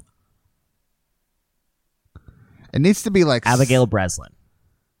 It needs to be like Abigail Breslin.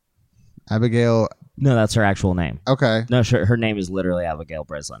 Abigail. No, that's her actual name. Okay. No, her name is literally Abigail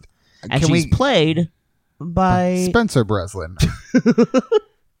Breslin. And she's played by... Spencer Breslin.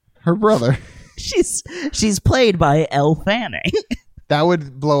 Her brother. She's played by Elle Fanning. That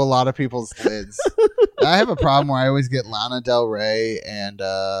would blow a lot of people's lids. I have a problem where I always get Lana Del Rey and...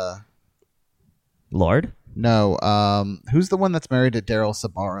 Lord? No. Who's the one that's married to Daryl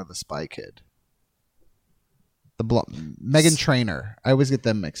Sabara, the Spy Kid? Megan Trainor. I always get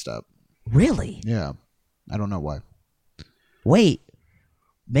them mixed up. Really? Yeah. I don't know why. Wait.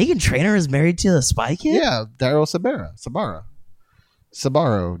 Megan Trainor is married to the Spy Kid? Yeah, Daryl Sabaro.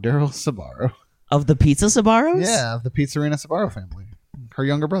 Daryl Sabaro. Of the Pizza Sabaros? Yeah, of the Pizzerina Sabaro family. Her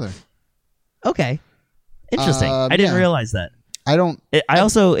younger brother. Okay. Interesting. I didn't realize that.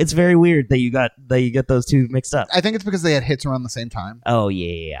 It's very weird that you get those two mixed up. I think it's because they had hits around the same time. Oh,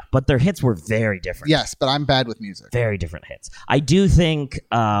 yeah. But their hits were very different. Yes, but I'm bad with music. Very different hits. I do think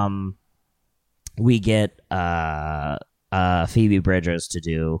we get Phoebe Bridgers to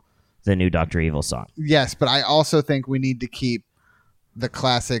do the new Dr. Evil song. Yes, but I also think we need to keep the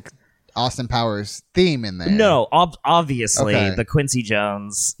classic Austin Powers theme in there. No, obviously the Quincy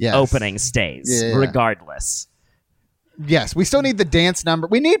Jones opening stays, regardless. Yes, we still need the dance number.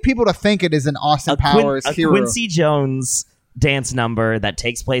 We need people to think it is an Austin Powers hero. A Quincy Jones dance number that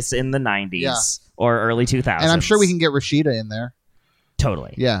takes place in the 90s or early 2000s. And I'm sure we can get Rashida in there.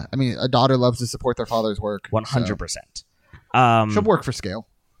 Totally. Yeah, I mean, a daughter loves to support their father's work. 100%. She'll work for scale.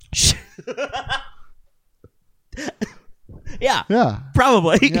 Yeah.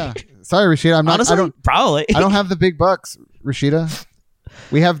 Probably. Yeah. Sorry, Rashida. I'm not. Honestly, probably. I don't have the big bucks, Rashida.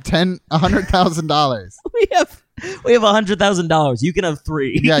 We have $100,000. We have $100,000. You can have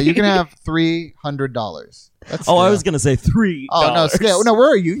 $3. Yeah, you can have $300. I was gonna say $3. Oh no, scale. No,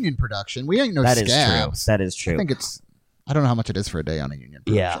 we're a union production. We ain't no that scabs. That is true. I don't know how much it is for a day on a union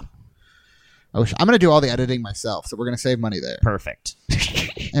production. Yeah. I'm gonna do all the editing myself, so we're gonna save money there. Perfect.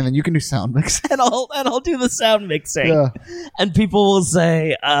 And then you can do sound mix. and I'll do the sound mixing. Yeah. And people will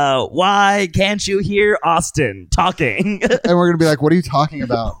say, "Why can't you hear Austin talking?" And we're gonna be like, "What are you talking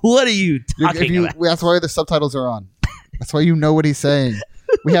about? What are you talking about?" That's why the subtitles are on. That's why you know what he's saying.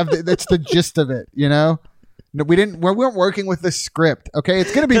 We have that's the gist of it. You know. No, we weren't working with the script. Okay,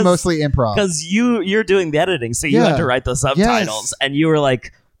 it's gonna be mostly improv because you're doing the editing, so you have to write the subtitles, and you were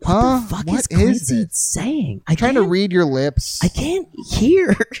like. What the fuck is Quincy saying? I'm trying to read your lips. I can't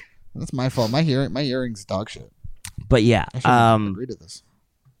hear. That's my fault. My hearing's dog shit. But yeah, I agree to this.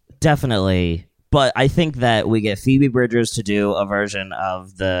 Definitely. But I think that we get Phoebe Bridgers to do a version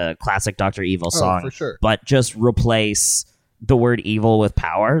of the classic Dr. Evil song, for sure. But just replace the word evil with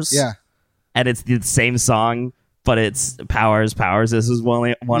powers. Yeah, and it's the same song, but it's powers. This is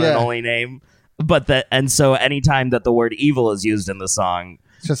one and only name. But so anytime that the word evil is used in the song.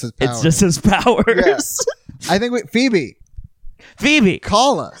 It's just his powers. Yeah. I think Phoebe,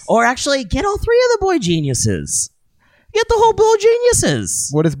 call us. Or actually, get all three of the boy geniuses. Get the whole boy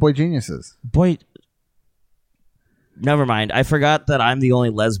geniuses. What is boy geniuses? Never mind. I forgot that I'm the only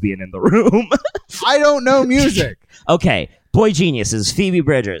lesbian in the room. I don't know music. Okay. Boy geniuses, Phoebe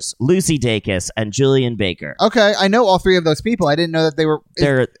Bridgers, Lucy Dacus, and Julian Baker. Okay, I know all three of those people. I didn't know that they were...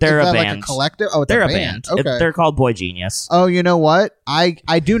 They're a band. Like a collective? Oh, they're a band. Okay. They're called Boy Genius. Oh, you know what? I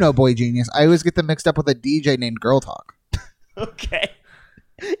do know Boy Genius. I always get them mixed up with a DJ named Girl Talk. Okay.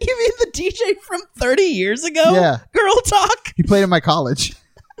 You mean the DJ from 30 years ago? Yeah. Girl Talk? He played in my college.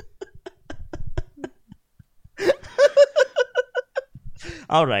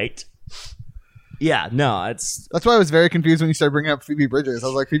 All right. Yeah, no, that's why I was very confused when you started bringing up Phoebe Bridgers. I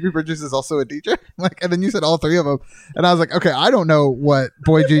was like, Phoebe Bridgers is also a DJ? And then you said all three of them. And I was like, okay, I don't know what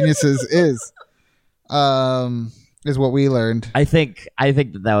Boy Geniuses is what we learned. I think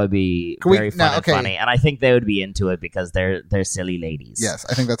that would be very fun and funny. And I think they would be into it because they're silly ladies. Yes,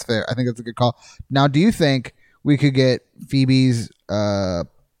 I think that's fair. I think that's a good call. Now, do you think we could get Phoebe's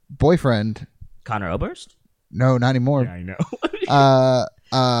boyfriend Connor Oberst? No, not anymore. Yeah, I know.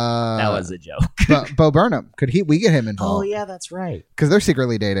 That was a joke. Bo Burnham. Could we get him involved? Oh yeah, that's right. Because they're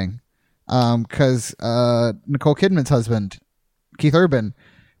secretly dating. Because Nicole Kidman's husband, Keith Urban,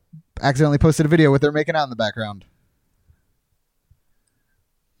 accidentally posted a video with her making out in the background.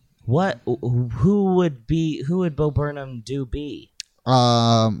 What? Who would Bo Burnham be?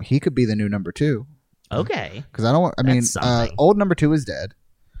 He could be the new number 2. Okay. Because old number 2 is dead,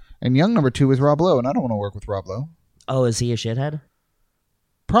 and young number 2 is Rob Lowe, and I don't want to work with Rob Lowe. Oh, is he a shithead?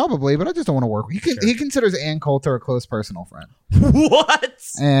 Probably, but I just don't want to work. He considers Ann Coulter a close personal friend. What?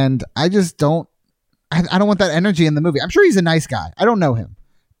 And I just don't. I don't want that energy in the movie. I'm sure he's a nice guy. I don't know him,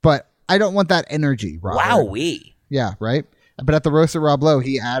 but I don't want that energy. Robert. Wowee. Yeah, right. But at the roast of Rob Lowe,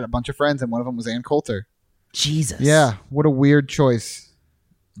 he had a bunch of friends, and one of them was Ann Coulter. Jesus. Yeah, what a weird choice.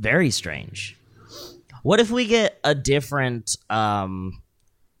 Very strange. What if we get a different outsider?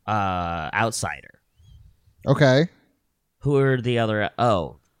 Okay. Who are the other?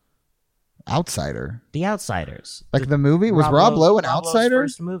 Outsider. The Outsiders. Like the movie? Was Rob Lowe an outsider?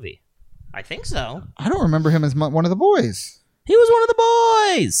 First movie. I think so. I don't remember him as one of the boys. He was one of the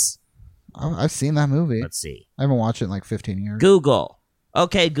boys. I've seen that movie. Let's see. I haven't watched it in like 15 years. Google.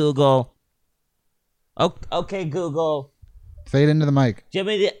 Okay, Google. Okay, Google. Say it into the mic. Give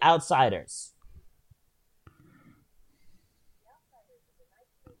me the Outsiders.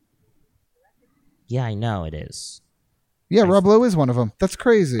 Yeah, I know it is. Yeah, Rob Lowe is one of them. That's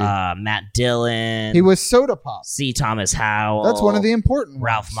crazy. Matt Dillon. He was Soda Pop. C. Thomas Howell. That's one of the important ones.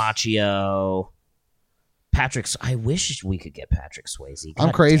 Ralph Macchio. I wish we could get Patrick Swayze.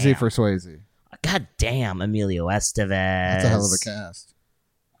 I'm crazy for Swayze. God damn, Emilio Estevez. That's a hell of a cast.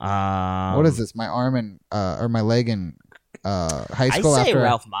 What is this? My arm and or my leg in high school. I say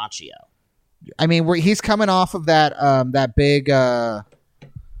Ralph Macchio. I mean, he's coming off of that big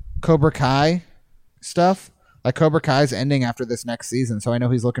Cobra Kai stuff. Like Cobra Kai's ending after this next season, so I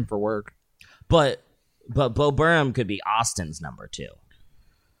know he's looking for work. But Bo Burnham could be Austin's number 2.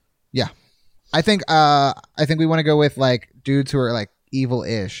 Yeah, I think we want to go with like dudes who are like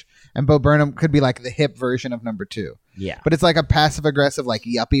evil-ish, and Bo Burnham could be like the hip version of number 2. Yeah, but it's like a passive-aggressive, like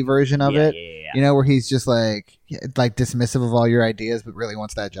yuppie version of it. Yeah. You know, where he's just like dismissive of all your ideas, but really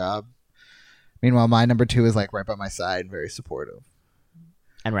wants that job. Meanwhile, my number 2 is like right by my side, very supportive.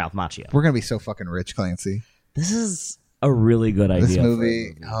 And Ralph Macchio. We're gonna be so fucking rich, Clancy. This is a really good idea. This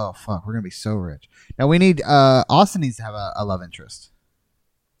movie, oh fuck, we're gonna be so rich. Now we need Austin needs to have a love interest.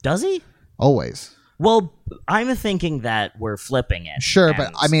 Does he? Always. Well, I'm thinking that we're flipping it. Sure,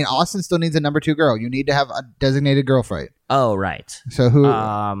 but I mean, Austin still needs a number 2 girl. You need to have a designated girl fight. Oh, right. So who?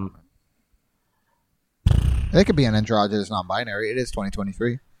 It could be an androgynous, non-binary. It is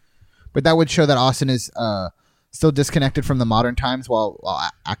 2023, but that would show that Austin is still disconnected from the modern times while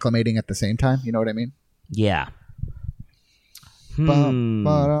acclimating at the same time. You know what I mean? Yeah. I'm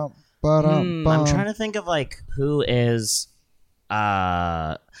trying to think of like who is.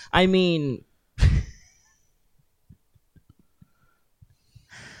 I mean.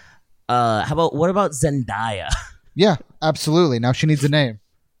 What about Zendaya? Yeah, absolutely. Now she needs a name.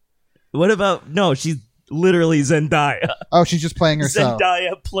 What about she's literally Zendaya. Oh, she's just playing herself.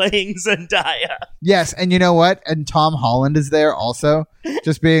 Zendaya playing Zendaya. Yes, and you know what? And Tom Holland is there also,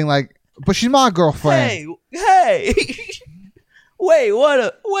 just being like, but she's my girlfriend. Hey. Wait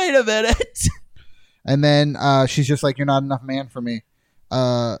a minute. And then she's just like, you're not enough man for me.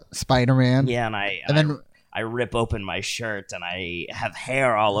 Spider-Man. Yeah, and then I rip open my shirt and I have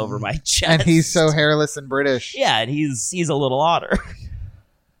hair all over my chest. And he's so hairless and British. Yeah, and he's a little otter.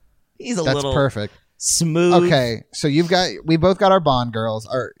 That's little perfect. Smooth. Okay, so we both got our Bond girls,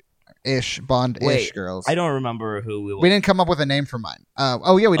 our Bond-ish girls. I don't remember who we were. We didn't come up with a name for mine.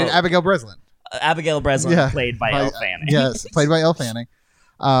 We did Abigail Breslin. Abigail Breslin, played by Elle Fanning. Yes, played by Elle Fanning.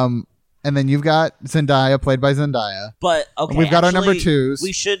 And then you've got Zendaya, played by Zendaya. But okay, we've got our number 2s.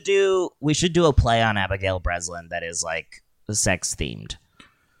 We should do a play on Abigail Breslin that is like sex themed.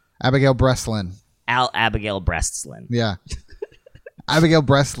 Abigail Breslin. Abigail Breslin. Yeah. Abigail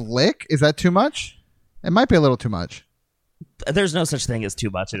Breslin? Is that too much? It might be a little too much. There's no such thing as too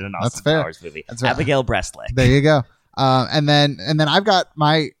much in an Austin Powers movie. That's right. Abigail Breslin. There you go. And then I've got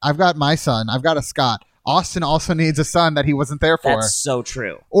my son. I've got a Scott. Austin also needs a son that he wasn't there for. That's so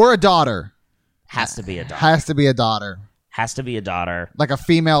true. Or a daughter. Has to be a daughter. Has to be a daughter. Has to be a daughter. Like a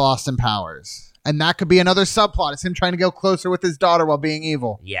female Austin Powers. And that could be another subplot. It's him trying to go closer with his daughter while being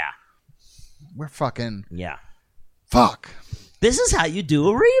evil. Yeah. We're fucking... Yeah. Fuck. This is how you do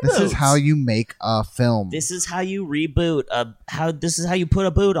a reboot. This is how you make a film. This is how you reboot. This is how you put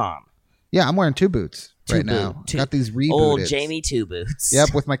a boot on. Yeah, I'm wearing 2 boots now. Got these rebooted. Old Jamie 2 boots.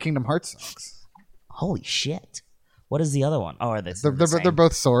 Yep, with my Kingdom Hearts socks. Holy shit! What is the other one? Oh, are they? They're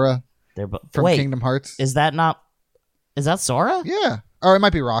both Sora. They're from Kingdom Hearts. Is that Sora? Yeah. Or it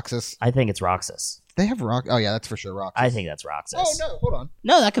might be Roxas. I think it's Roxas. They have Oh yeah, that's for sure Roxas. I think that's Roxas. Oh no, hold on.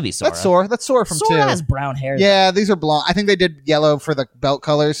 No, that could be Sora. That's Sora from Sora 2. has brown hair. Yeah, these are blonde. I think they did yellow for the belt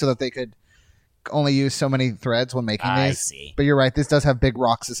colors so that they could only use so many threads when making these. I see. But you're right. This does have big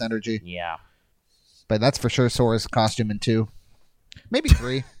Roxas energy. Yeah. But that's for sure Sora's costume in 2. Maybe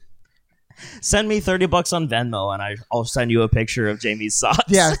 3. Send me $30 on Venmo, and I'll send you a picture of Jamie's socks.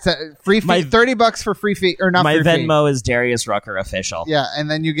 Yeah, free feet. $30 for free feet, or not? My free Venmo feet. Is Darius Rucker official. Yeah, and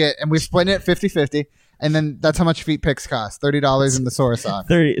then you get, and we split it 50-50, and then that's how much feet picks cost. $30 in the Sora sock.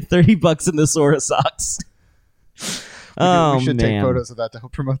 $30 in the Sora socks. We should take photos of that to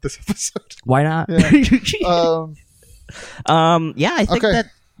help promote this episode. Why not? Yeah, yeah, I think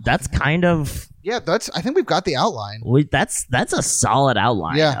that's kind of. Yeah, I think we've got the outline. That's a solid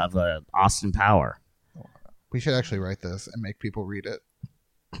outline of Austin Power. We should actually write this and make people read it.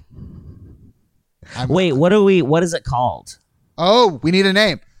 Wait, what is it called? Oh, we need a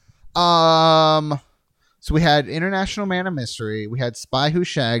name. So we had International Man of Mystery. We had Spy Who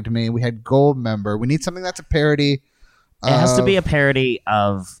Shagged Me. We had Gold Member. We need something that's a parody. It has to be a parody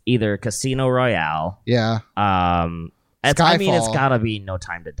of either Casino Royale. Yeah. Skyfall. I mean, it's got to be No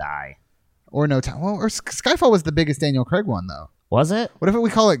Time to Die. Or No Time. Well, or Skyfall was the biggest Daniel Craig one, though. Was it? What if we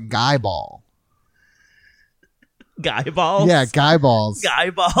call it Guy Ball? Guy Balls? Yeah, Guy Balls. Guy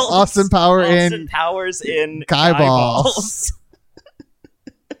Balls. Austin Powers in Guy Balls.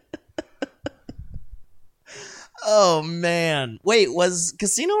 Oh, man. Wait, was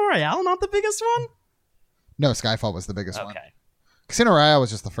Casino Royale not the biggest one? No, Skyfall was the biggest one. Okay. Casino Royale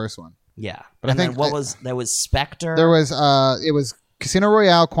was just the first one. Yeah. But and I think there was Spectre. There was it was Casino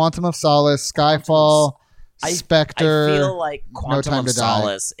Royale, Quantum of Solace, Skyfall, Spectre. I feel like Quantum of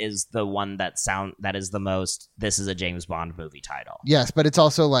Solace is the one that is the most this is a James Bond movie title. Yes, but it's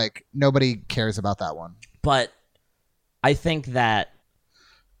also like nobody cares about that one. But I think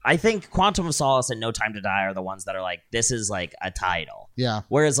Quantum of Solace and No Time to Die are the ones that are like, this is like a title. Yeah.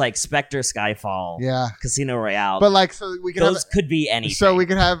 Whereas like Spectre, Skyfall, Casino Royale. But like, so we could those could be anything. So we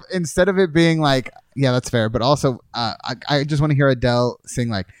could have, instead of it being like, yeah, that's fair. But also, I just want to hear Adele sing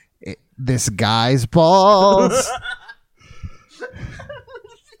like, this guy's balls.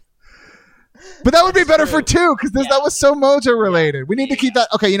 But that would be better for 2 because that was so Mojo related. We need to keep that.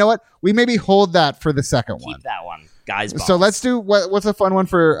 Okay, you know what? We maybe hold that for the second one. Keep that one. Guys balls. So let's do what's a fun one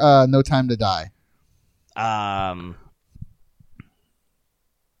for No Time to Die? I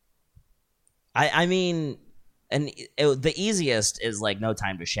mean, the easiest is like No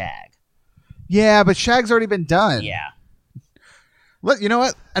Time to Shag. Yeah, but Shag's already been done. Yeah. Look, you know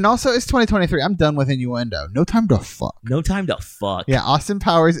what? And also, it's 2023. I'm done with innuendo. No time to fuck. No time to fuck. Yeah, Austin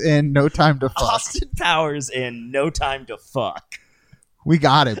Powers in No Time to Fuck. Austin Powers in No Time to Fuck. We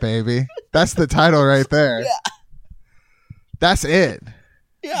got it, baby. That's the title right there. Yeah. That's it.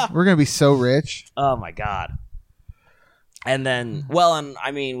 Yeah. We're going to be so rich. Oh, my God. And then, well, and I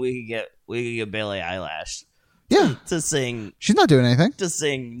mean, we could get Billie Eilish. Yeah. To sing. She's not doing anything. To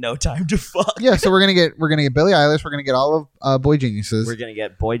sing No Time to Fuck. Yeah, so we're gonna get Billie Eilish. We're gonna get all of Boy Geniuses. We're gonna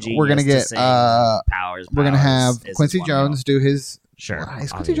get Boy Genius. We're gonna get Powers. We're gonna have Quincy Jones do his. Sure.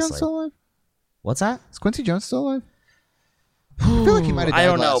 Is Quincy Jones still alive? What's that? Is Quincy Jones still alive? I feel like he might have died. I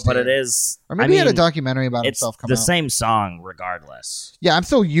don't know, last but year. it is. Or maybe he had a documentary about himself come out. It's the same song, regardless. Yeah, I'm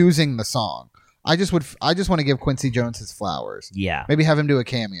still using the song. I just want to give Quincy Jones his flowers. Yeah. Maybe have him do a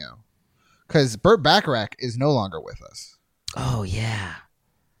cameo. Because Burt Bacharach is no longer with us. Oh, yeah.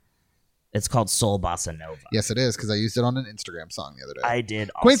 It's called Soul Bossa Nova. Yes, it is, because I used it on an Instagram song the other day. I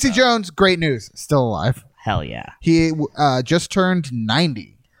did also. Quincy Jones, great news. Still alive. Hell yeah. He just turned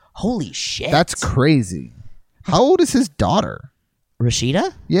 90. Holy shit. That's crazy. How old is his daughter?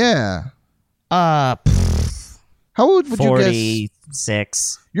 Rashida? Yeah. How old would you guess?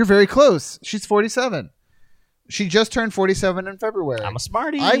 46. You're very close. She's 47. She just turned 47 in February. I'm a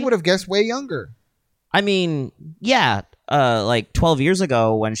smarty. I would have guessed way younger. I mean, yeah, like 12 years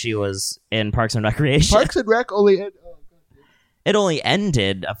ago when she was in Parks and Recreation. Parks and Rec only it only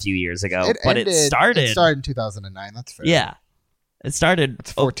ended a few years ago, it started in 2009. That's fair. Yeah. It started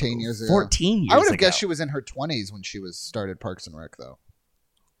it's 14 years ago. 14 years ago. I would have guessed she was in her 20s when she started Parks and Rec, though.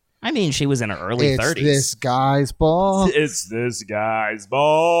 I mean, she was in her early 30s. It's this guy's ball. It's this guy's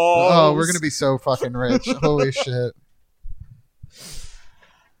ball. Oh, we're going to be so fucking rich. Holy shit.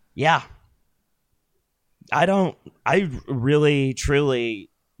 Yeah. I really, truly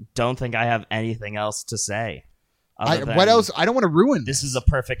don't think I have anything else to say. What else? I don't want to ruin this. This is a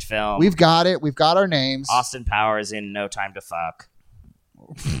perfect film. We've got it. We've got our names. Austin Powers in No Time to Fuck.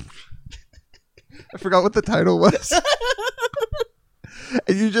 I forgot what the title was.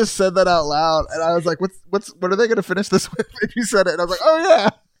 And you just said that out loud, and I was like, what are they going to finish this with? And you said it, and I was like, oh yeah.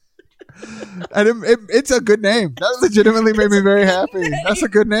 And it's a good name. That legitimately made me very happy. That's a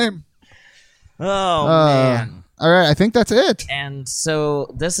good name. Oh man. All right, I think that's it. And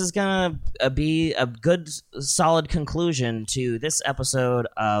so this is gonna be a good, solid conclusion to this episode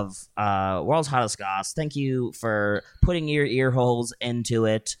of World's Hottest Goss. Thank you for putting your ear holes into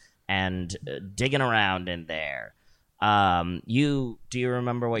it and digging around in there. Do you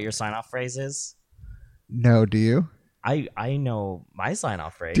remember what your sign-off phrase is? No, do you? I know my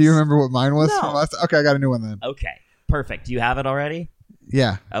sign-off phrase. Do you remember what mine was? No. From last? Okay, I got a new one then. Okay, perfect. You have it already?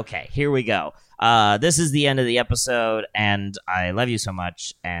 Yeah. Okay, here we go. This is the end of the episode, and I love you so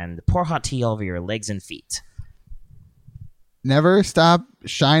much. And pour hot tea over your legs and feet. Never stop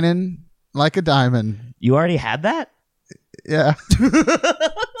shining like a diamond. You already had that? Yeah.